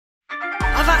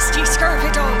Avast, ye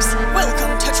scurvy dogs!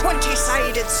 Welcome to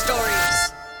 20-Sided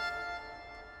Stories.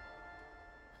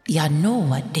 Ya know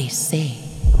what they say.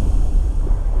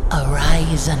 A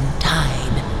rising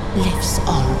tide lifts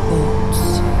all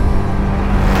boats.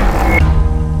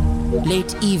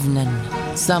 Late evening,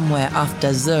 somewhere after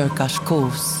Zerkash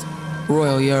coast,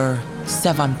 Royal Year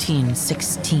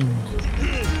 1716.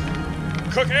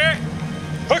 Cookie!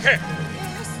 Cookie!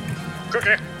 Yes?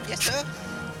 Cookie! Yes, sir?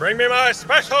 Bring me my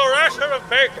special ration of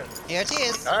bacon. Here it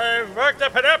is. I've worked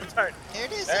up an appetite. Here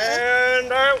it is, sir. And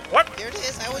what? Here it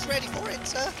is. I was ready for it,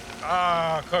 sir.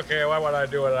 Ah, Cookie, what would I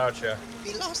do without you?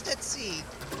 Be lost at sea.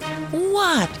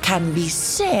 What can be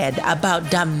said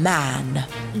about the man,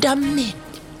 the myth,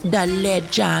 the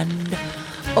legend,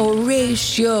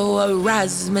 Horatio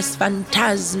Erasmus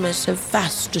Phantasmus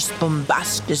Vastus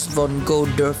Bombastus von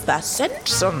Goder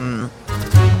Fasenson?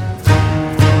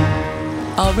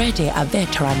 Already a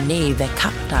veteran Navy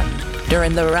captain,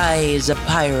 during the rise of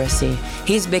piracy,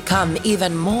 he's become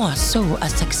even more so a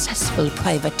successful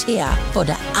privateer for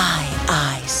the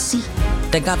IIC,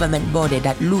 the government body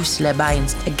that loosely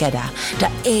binds together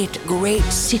the 8 great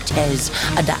cities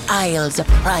of the Isles of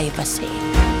Privacy.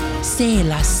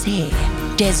 Sailors say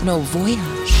there's no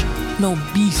voyage, no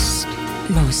beast,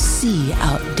 no sea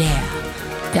out there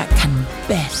that can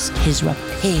best his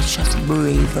rapacious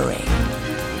bravery.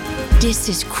 This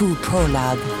is crew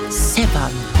prologue 7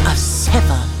 of 7.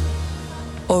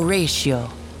 Horatio,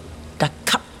 the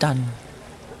captain.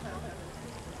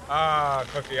 Ah,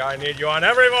 Cookie, I need you on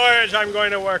every voyage I'm going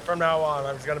to work from now on.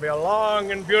 It's going to be a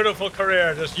long and beautiful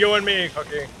career, just you and me,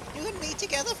 Cookie. You and me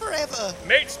together forever.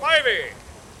 Mate Spivey!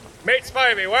 Mate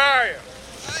Spivey, where are you?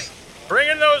 Aye. Bring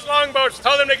in those longboats.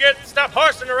 Tell them to stop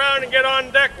horsing around and get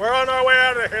on deck. We're on our way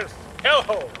out of his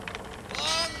hellhole.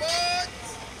 Longboats!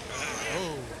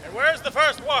 And where's the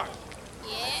first watch?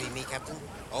 Be me, Captain?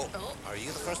 Oh, are you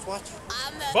the first watch?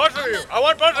 Both of you. I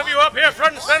want both of you up here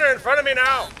front and center in front of me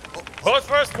now. Both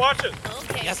first watches.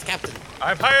 Okay. Yes, Captain.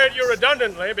 I've hired you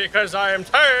redundantly because I am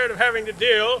tired of having to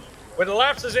deal with the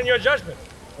lapses in your judgment.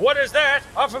 What is that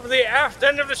off of the aft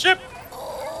end of the ship?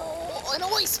 Oh, an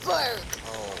iceberg.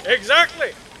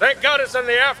 Exactly. Thank God it's on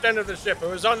the aft end of the ship. If it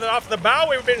was off the bow,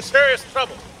 we would be in serious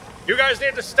trouble. You guys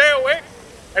need to stay awake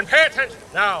and pay attention.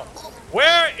 Now,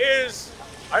 where is...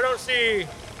 I don't see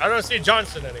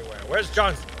Johnson anywhere. Where's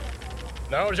Johnson?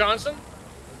 No Johnson?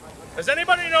 Does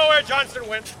anybody know where Johnson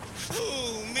went?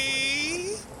 Who,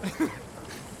 me?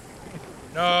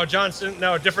 No, Johnson.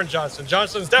 No, different Johnson.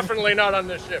 Johnson's definitely not on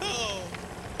this ship. Oh,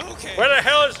 okay. Where the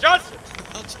hell is Johnson?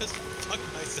 I'll just fuck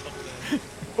myself then.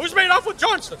 Who's made off with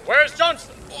Johnson? Where's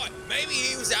Johnson? What? Maybe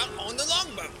he was out on the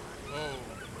longboat. Oh.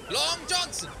 Long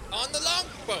Johnson on the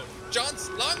longboat.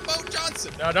 Longboat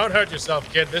Johnson. Now, don't hurt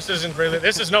yourself, kid. This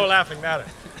is no laughing matter.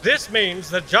 This means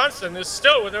that Johnson is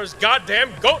still with those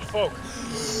goddamn goat folk.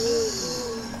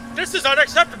 This is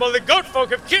unacceptable. The goat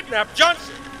folk have kidnapped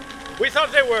Johnson. We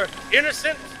thought they were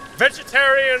innocent,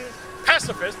 vegetarian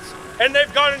pacifists, and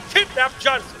they've gone and kidnapped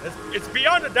Johnson. It's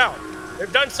beyond a doubt.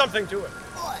 They've done something to him.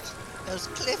 What? Those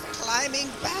cliff-climbing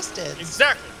bastards.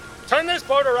 Exactly. Turn this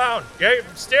boat around.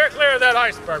 Steer clear of that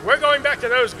iceberg. We're going back to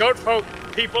those goat folk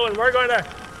people, and we're going to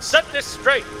set this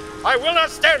straight. I will not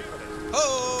stand for this.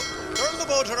 Oh, turn the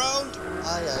boat around.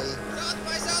 Aye, aye. South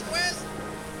by southwest.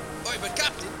 Oi, but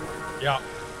Captain, Yeah.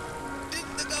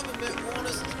 didn't the government want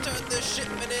us to turn this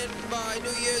shipment in by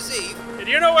New Year's Eve? Do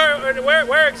you know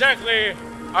where exactly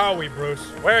are we, Bruce?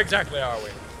 Where exactly are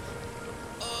we?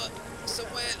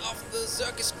 Somewhere off the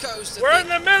Circus coast. I We're in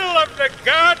think. the middle of the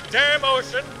goddamn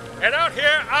ocean, and out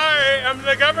here I am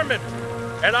the government.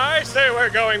 And I say we're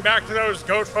going back to those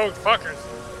goat folk fuckers.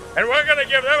 And we're gonna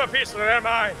give them a piece of their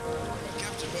mind.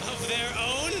 Captain, Of their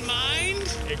own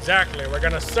mind? Exactly. We're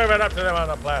gonna serve it up to them on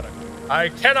a platter. I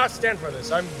cannot stand for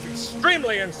this. I'm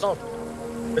extremely insulted.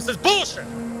 This is bullshit.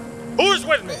 Who's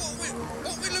with me?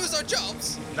 won't we lose our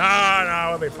jobs? No,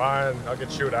 we'll be fine. I'll get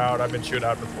chewed out. I've been chewed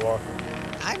out before.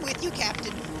 I'm with you,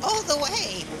 Captain. All the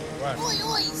way. What?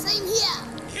 Oi, same here.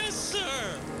 Yes,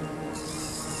 sir.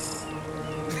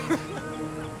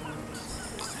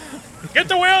 Get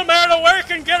the wheelman to work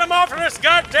and get him off of this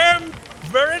goddamn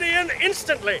meridian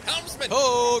instantly. Helmsman!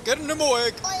 Oh, getting him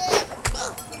awake. Aye,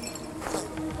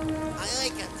 aye,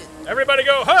 Captain. Everybody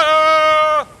go,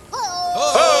 ho! Oh. Ho!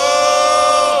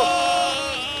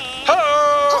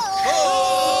 Ho!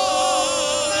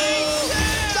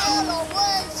 Sail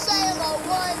away, sail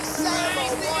away.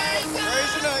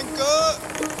 Raise an anchor.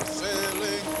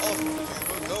 Sailing off to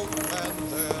the goat man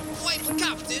there. Wait, but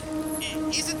Captain,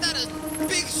 isn't that a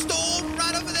big storm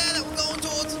right over there that we're going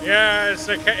towards? Yeah, it's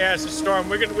a storm.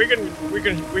 We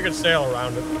can sail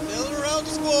around it. Sail around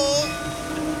the squall.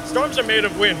 Storms are made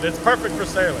of wind. It's perfect for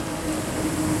sailing.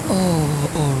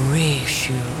 Oh,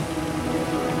 Horatio,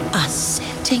 a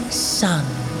setting sun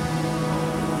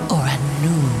or a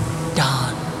new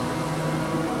dawn.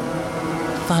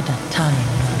 Father Time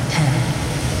will tell.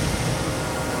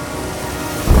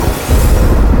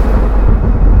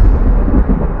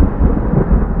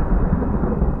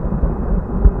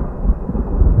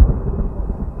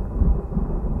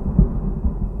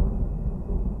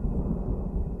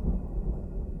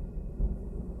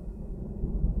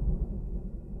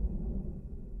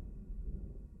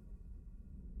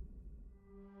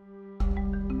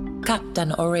 Captain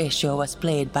Horatio was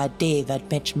played by David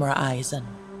Mitchmore Eisen.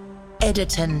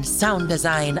 Editing, sound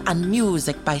design, and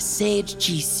music by Sage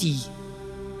GC.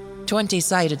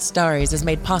 20-Sided Stories is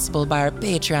made possible by our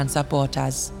Patreon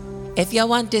supporters. If you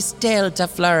want this tale to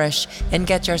flourish and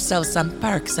get yourself some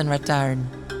perks in return,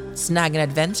 snag an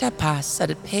adventure pass at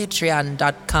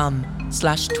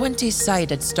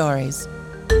patreon.com/20sided stories.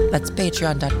 That's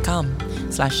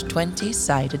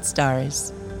patreon.com/20sided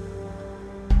stories.